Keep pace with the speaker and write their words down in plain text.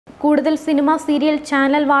കൂടുതൽ cinema, serial,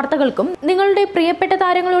 channel വാർത്തകൾക്കും നിങ്ങളുടെ പ്രിയപ്പെട്ട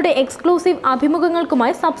താരങ്ങളുടെ എക്സ്ക്ലൂസീവ്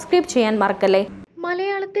അഭിമുഖങ്ങൾക്കുമായി സബ്സ്ക്രൈബ് ചെയ്യാൻ മറക്കല്ലേ.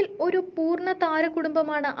 മലയാളത്തിൽ ഒരു പൂർണ്ണ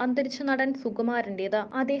താരകുടുംബമാണ് അന്തരിച്ച നടൻ സുകുമാരന്റേത്.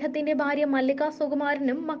 അദ്ദേഹത്തിന്റെ ഭാര്യ മല്ലിക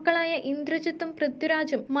സുകുമാരനും മക്കളായ ഇന്ദ്രജിത്തും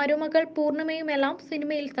പൃഥ്വിരാജും മരുമകൾ പൂർണിമയുമെല്ലാം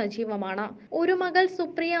സിനിമയിൽ സജീവമാണ്. ഒരു മകൾ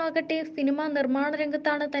സുപ്രിയ ആകട്ടെ സിനിമാ നിർമ്മാണ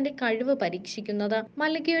രംഗത്താണ് തന്റെ കഴിവ് പരീക്ഷിക്കുന്നത്.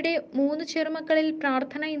 മല്ലികയുടെ 3 ചെറുമക്കളിൽ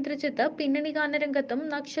പ്രാർത്ഥന ഇന്ദ്രജിത്ത് പിന്നണി ഗാനരംഗത്തും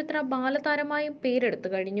നക്ഷത്ര ബാലതാരമായും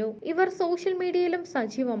പേരെടുത്തു കഴിഞ്ഞു. ഇവർ സോഷ്യൽ മീഡിയയിലും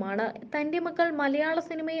സജീവമാണ്. തന്റെ മക്കൾ മലയാള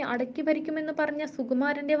സിനിമയെ അടക്കി ഭരിക്കുമെന്ന് പറഞ്ഞ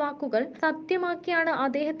സുകുമാരന്റെ വാക്കുകൾ സത്യമാക്കി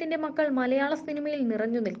അദ്ദേഹത്തിന്റെ മക്കൾ മലയാള സിനിമയിൽ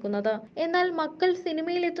നിറഞ്ഞു നിൽക്കുന്നത്. എന്നാൽ മക്കൾ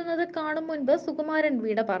സിനിമയിൽ എത്തുന്നത് കാണും മുൻപ് സുകുമാരൻ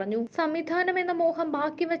വിട പറഞ്ഞു. സംവിധാനം എന്ന മോഹം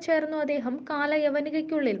ബാക്കി വെച്ചായിരുന്നു അദ്ദേഹം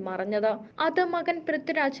കാലയവനികയ്ക്കുള്ളിൽ മറഞ്ഞത്. അത് മകൻ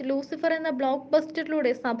പൃഥ്വിരാജ് ലൂസിഫർ എന്ന ബ്ലോക്ക്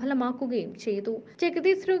ബസ്റ്ററിലൂടെ സഫലമാക്കുകയും ചെയ്തു.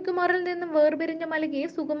 ജഗതി ശ്രീകുമാറിൽ നിന്നും വേർപിരിഞ്ഞ മല്ലികയെ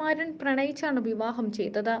സുകുമാരൻ പ്രണയിച്ചാണ് വിവാഹം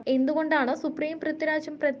ചെയ്തത്. എന്തുകൊണ്ടാണ് സുപ്രിയയും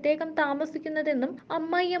പൃഥ്വിരാജും പ്രത്യേകം താമസിക്കുന്നതെന്നും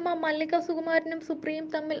അമ്മായിയമ്മ മല്ലിക സുകുമാരനും സുപ്രിയയും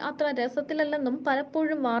തമ്മിൽ അത്ര രസത്തിലല്ലെന്നും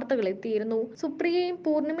പലപ്പോഴും വാർത്തകൾ എത്തിയിരുന്നു. സുപ്രിയയും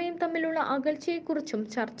പൂർണിമയും തമ്മിലുള്ള അകൽച്ചയെക്കുറിച്ചും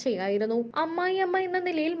ചർച്ചയായിരുന്നു. അമ്മായിയമ്മ എന്ന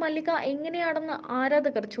നിലയിൽ മല്ലിക എങ്ങനെയാണെന്ന്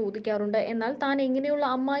ആരാധകർ ചോദിക്കാറുണ്ട്. എന്നാൽ താൻ എങ്ങനെയുള്ള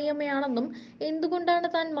അമ്മായിയമ്മയാണെന്നും എന്തുകൊണ്ടാണ്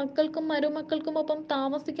താൻ മക്കൾക്കും മരുമക്കൾക്കുമൊപ്പം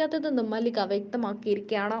താമസിക്കാത്തതെന്നും മല്ലിക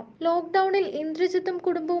വ്യക്തമാക്കിയിരിക്കുകയാണ്. ലോക്ക്ഡൌണിൽ ഇന്ദ്രജിത്തും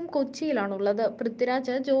കുടുംബവും കൊച്ചിയിലാണുള്ളത്.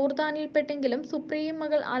 പൃഥ്വിരാജ് ജോർദാനിൽപ്പെട്ടെങ്കിലും സുപ്രിയയും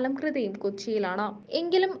മകൾ അലംകൃതയും കൊച്ചിയിലാണ്.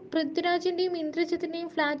 എങ്കിലും പൃഥ്വിരാജിന്റെയും ഇന്ദ്രജിത്തിന്റെയും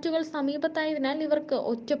ഫ്ളാറ്റുകൾ സമീപത്തായതിനാൽ ഇവർക്ക്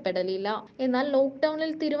ഒറ്റപ്പെടലില്ല. എന്നാൽ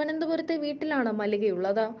ലോക്ക്ഡൌണിൽ തിരുവനന്തപുരത്തെ വീട്ടിലാണ്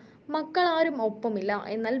മല്ലികയുള്ളത്. മക്കൾ ആരും ഒപ്പമില്ല.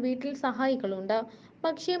 എന്നാൽ വീട്ടിൽ സഹായികളുണ്ട്.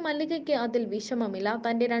 പക്ഷേ മല്ലികയ്ക്ക് അതിൽ വിഷമമില്ല.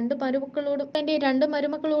 തന്റെ രണ്ട്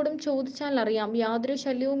മരുമക്കളോടും ചോദിച്ചാൽ അറിയാം, യാതൊരു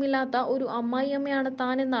ശല്യവുമില്ലാത്ത ഒരു അമ്മായിയമ്മയാണ്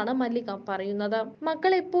താനെന്നാണ് മല്ലിക പറയുന്നത്.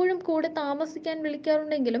 മക്കൾ എപ്പോഴും കൂടെ താമസിക്കാൻ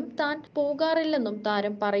വിളിക്കാറുണ്ടെങ്കിലും താൻ പോകാറില്ലെന്നും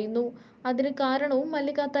താരം പറയുന്നു. അതിന് കാരണവും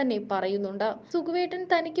മല്ലിക തന്നെ പറയുന്നുണ്ട്. സുകുവേട്ടൻ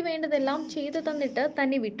തനിക്ക് വേണ്ടതെല്ലാം ചെയ്തു തന്നിട്ട്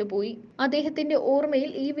തന്നെ വിട്ടുപോയി. അദ്ദേഹത്തിന്റെ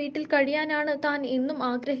ഓർമ്മയിൽ ഈ വീട്ടിൽ കഴിയാനാണ് താൻ എന്നും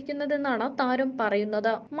ആഗ്രഹിക്കുന്നതെന്നാണ് താരം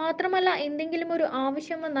പറയുന്നത്. മാത്രമല്ല, എന്തെങ്കിലും ഒരു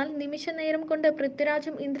ആവശ്യം വന്നാൽ നിമിഷ നേരം കൊണ്ട്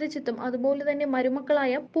പൃഥ്വിരാജും ഇന്ദ്രജിത്തും അതുപോലെ തന്നെ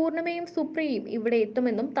മരുമക്കളായ പൂർണിമയും സുപ്രിയയും ഇവിടെ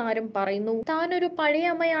എത്തുമെന്നും താരം പറയുന്നു. താൻ ഒരു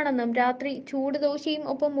പഴയ അമ്മയാണെന്നും രാത്രി ചൂട് ദോശയും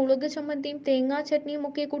ഒപ്പം മുളക് ചമ്മന്തിയും തേങ്ങാ ചട്നിയും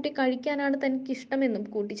ഒക്കെ കൂട്ടി കഴിക്കാനാണ് തനിക്ക് ഇഷ്ടമെന്നും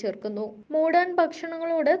കൂട്ടിച്ചേർക്കുന്നു. മോഡേൺ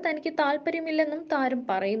ഭക്ഷണങ്ങളോട് തനിക്ക് താല്പര്യമില്ലെന്നും താരം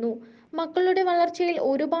പറയുന്നു. മക്കളുടെ വളർച്ചയിൽ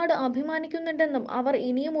ഒരുപാട് അഭിമാനിക്കുന്നുണ്ടെന്നും അവർ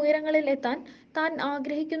ഇനിയും ഉയരങ്ങളിൽ എത്താൻ താൻ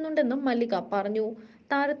ആഗ്രഹിക്കുന്നുണ്ടെന്നും മല്ലിക പറഞ്ഞു.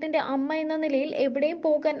 താരത്തിന്റെ അമ്മ എന്ന നിലയിൽ എവിടെയും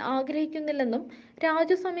പോകാൻ ആഗ്രഹിക്കുന്നില്ലെന്നും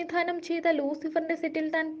രാജു സംവിധാനം ചെയ്ത ലൂസിഫറിന്റെ സെറ്റിൽ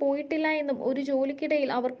താൻ പോയിട്ടില്ല എന്നും ഒരു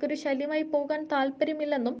ജോലിക്കിടയിൽ അവർക്കൊരു ശല്യമായി പോകാൻ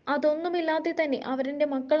താല്പര്യമില്ലെന്നും അതൊന്നുമില്ലാതെ തന്നെ അവരെന്റെ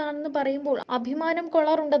മക്കളാണെന്ന് പറയുമ്പോൾ അഭിമാനം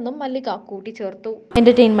കൊള്ളാറുണ്ടെന്നും മല്ലിക കൂട്ടിച്ചേർത്തു.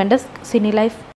 Entertainment desk, Sini life.